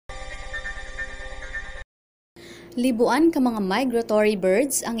Libuan ka mga migratory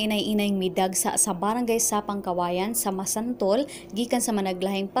birds ang inay-inayng midagsa sa barangay Sapang Kawayan sa Masantol gikan sa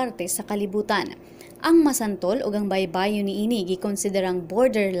managlahing parte sa kalibutan. Ang Masantol ug ang baybayon niini gikonsiderang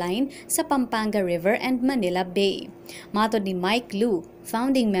borderline sa Pampanga River and Manila Bay. Matod ni Mike Lu,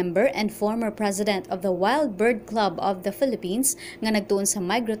 founding member and former president of the Wild Bird Club of the Philippines nga nagtuon sa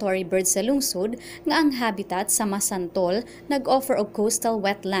migratory birds sa lungsod, nga ang habitat sa Masantol nag-offer og coastal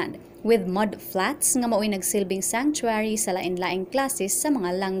wetland with mud flats nga mao'y nagsilbing sanctuary sa lain-laing klases sa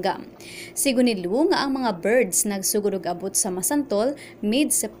mga langgam. Sigon ni Lu nga ang mga birds nagsugod og abot sa Masantol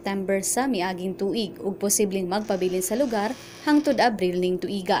mid-September sa miaging tuig ug posibleng magpabilin sa lugar hangtod Abril ning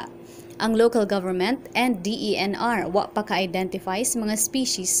tuiga. Ang local government and DENR wa pa ka-identify sa mga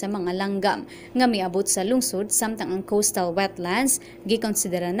species sa mga langgam nga miabot sa lungsod samtang ang coastal wetlands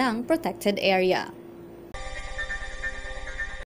gikonsidera ng protected area.